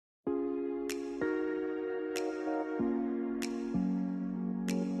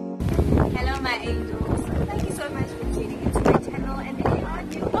my angels. Thank you so much for tuning into my channel, and if you are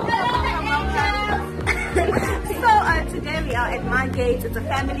new, welcome. So today we are at Margate. It's a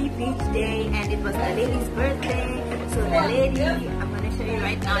family beach day, and it was the lady's birthday. So the lady, I'm gonna show you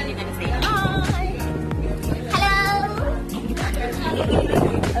right now, and you're gonna say hi. Hello.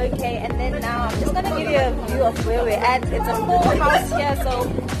 Okay, and then now I'm just gonna give you a view of where we're at. It's a full house here, so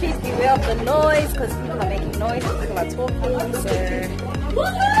please beware of the noise because people are making noise, people are talking.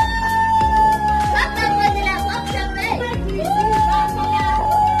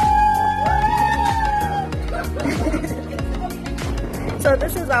 So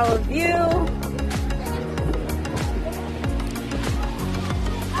this is our view.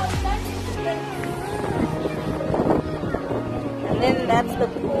 And then that's the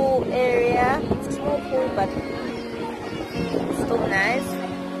pool area. It's a small pool, but it's still nice.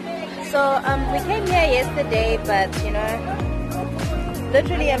 So we came here yesterday, but you know,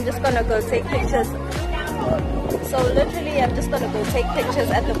 literally I'm just gonna go take pictures. So literally I'm just gonna go take pictures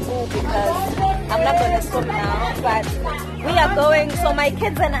at the pool because I'm not gonna swim now. But we are going, so my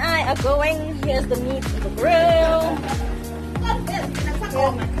kids and I are going. Here's the meat and the grill. Here's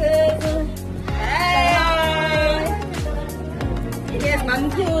my cousin. Hi. Here's Mom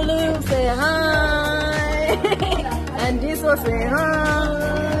Kulu, say hi. And this will say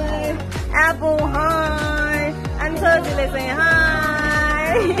hi. Apple, hi. And Turtle say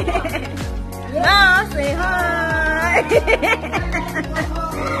hi. Now say hi.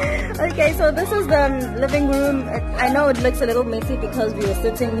 Okay, so this is the living room. I know it looks a little messy because we were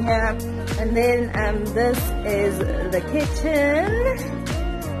sitting here. And then this is the kitchen.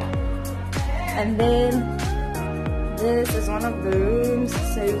 And then this is one of the rooms.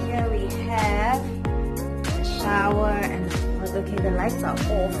 So here we have a shower and okay, the lights are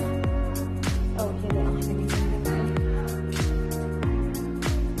off. Oh, here they are. Let me turn them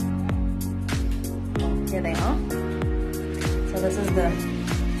on. Here they are. So this is the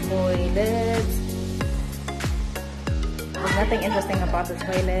toilet. There's nothing interesting about the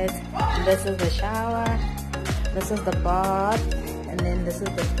toilet. This is the shower. This is the bath. And then this is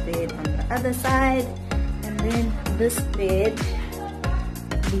the bed on the other side. And then this bed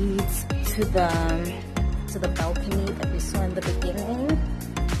leads to the balcony that we saw in the beginning.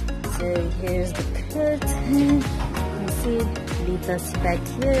 So here's the curtain. You can see it leads us back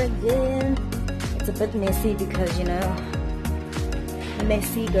here again. It's a bit messy because, you know,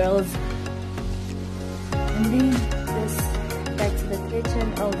 messy girls. And then this back to the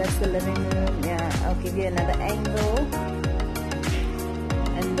kitchen. Oh, that's the living room. Yeah, I'll give you another angle.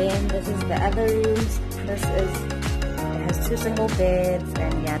 And then this is the other rooms. This is, it has 2 single beds,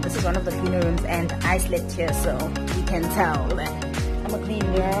 and yeah, this is one of the cleaner rooms, and I slept here, so you can tell that I'm a clean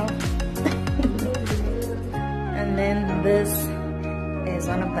girl. And then this is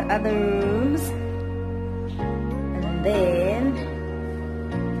one of the other rooms, and then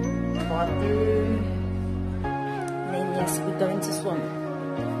the bathroom, and then yes, we're going to swim.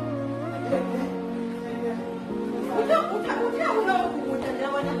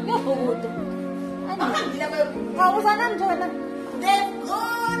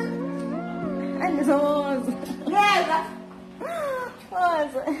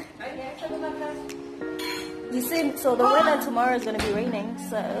 You see, so the weather tomorrow is going to be raining,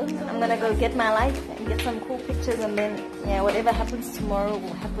 so I'm going to go get my light and get some cool pictures, and then yeah, whatever happens tomorrow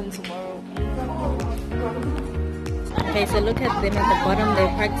will happen tomorrow. Okay, so look at them at the bottom,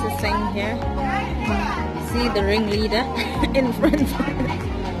 they're practicing here. See the ringleader in front.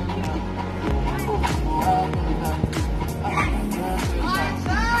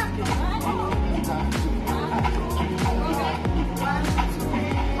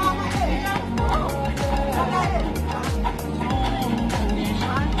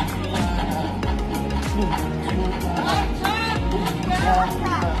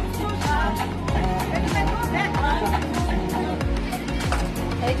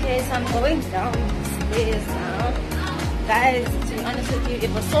 Okay, so I'm going down the stairs now. Guys, to be honest with you,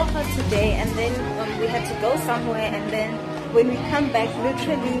 it was so hot today, and then we had to go somewhere, and then when we come back,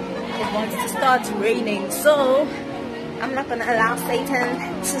 literally it wants to start raining. So I'm not gonna allow Satan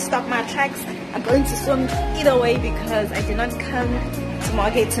to stop my tracks. I'm going to swim either way because I did not come to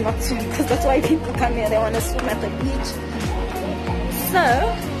Margate to not swim, because that's why people come here, they want to swim at the beach. So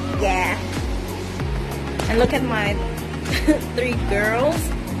yeah, and look at my 3 girls,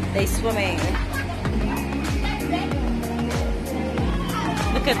 they swimming.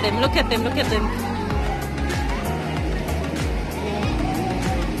 Look at them, look at them, look at them.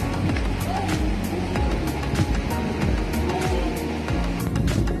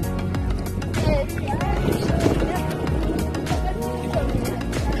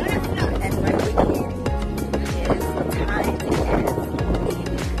 And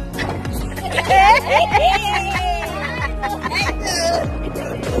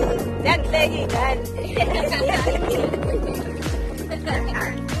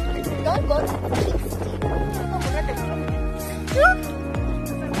Don't go to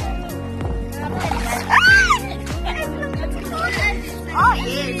oh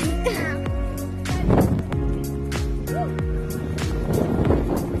yes.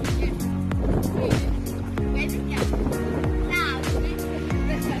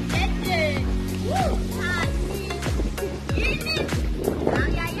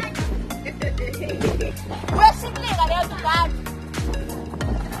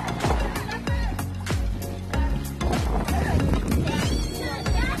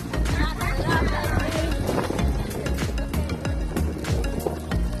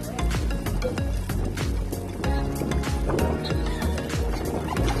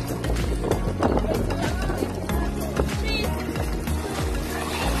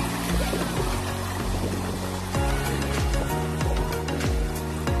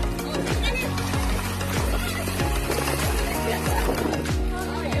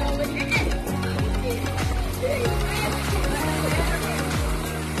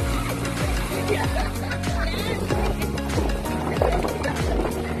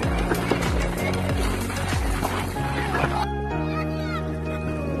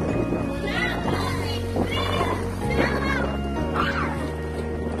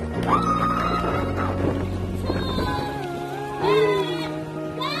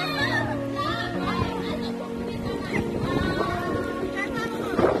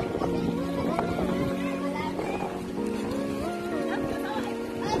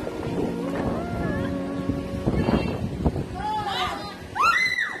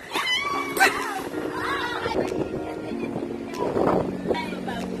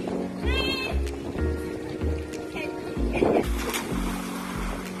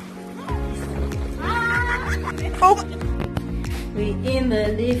 We in the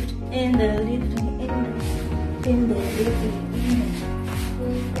lift, in the lift, in the lift,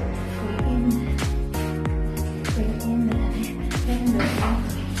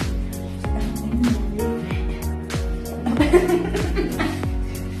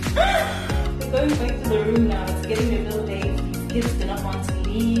 We're going back to the room now. It's getting a little late. Kids do not want to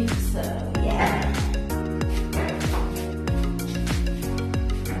leave, so yeah.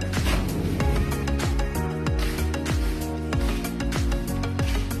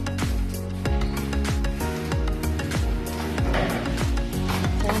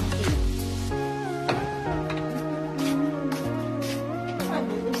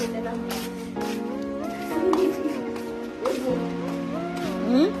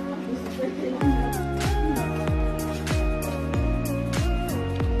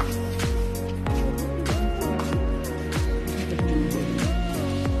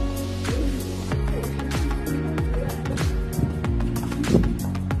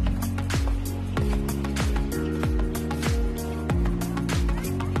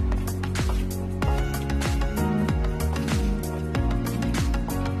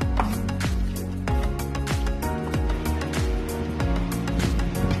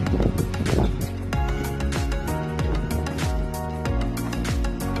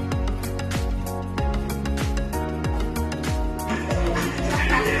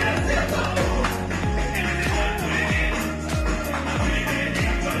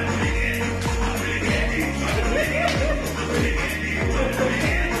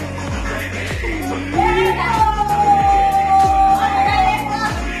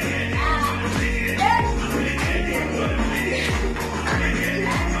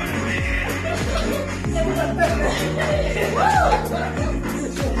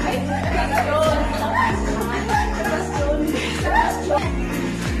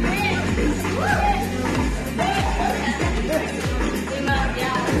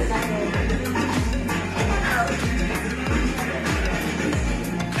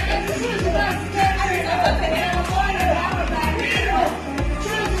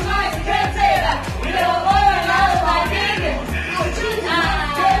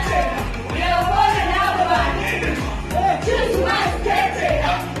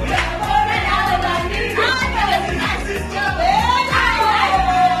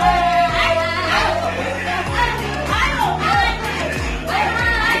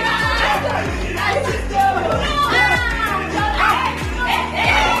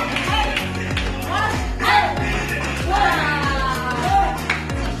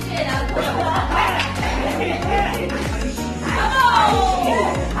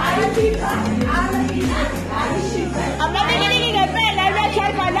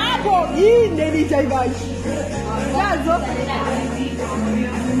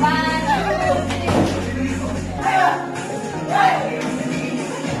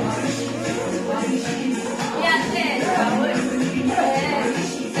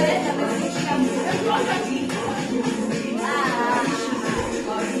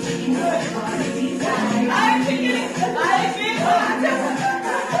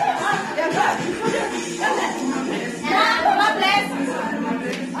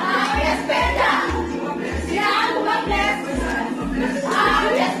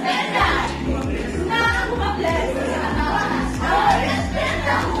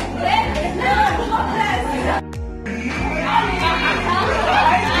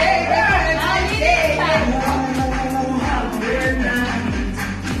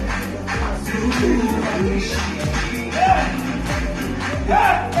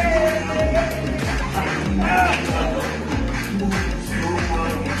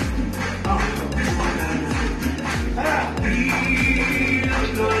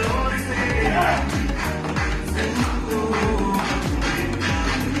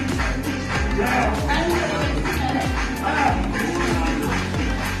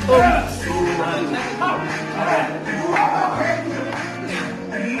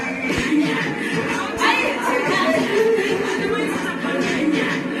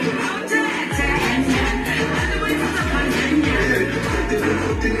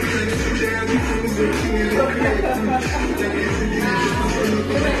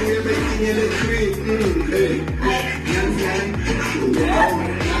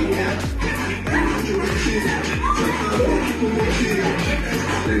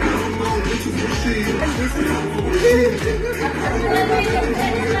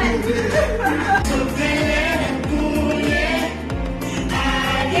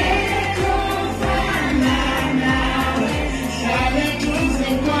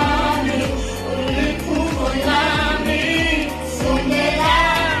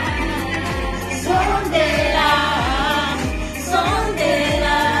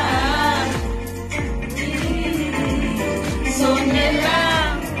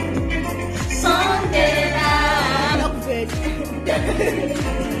 Good.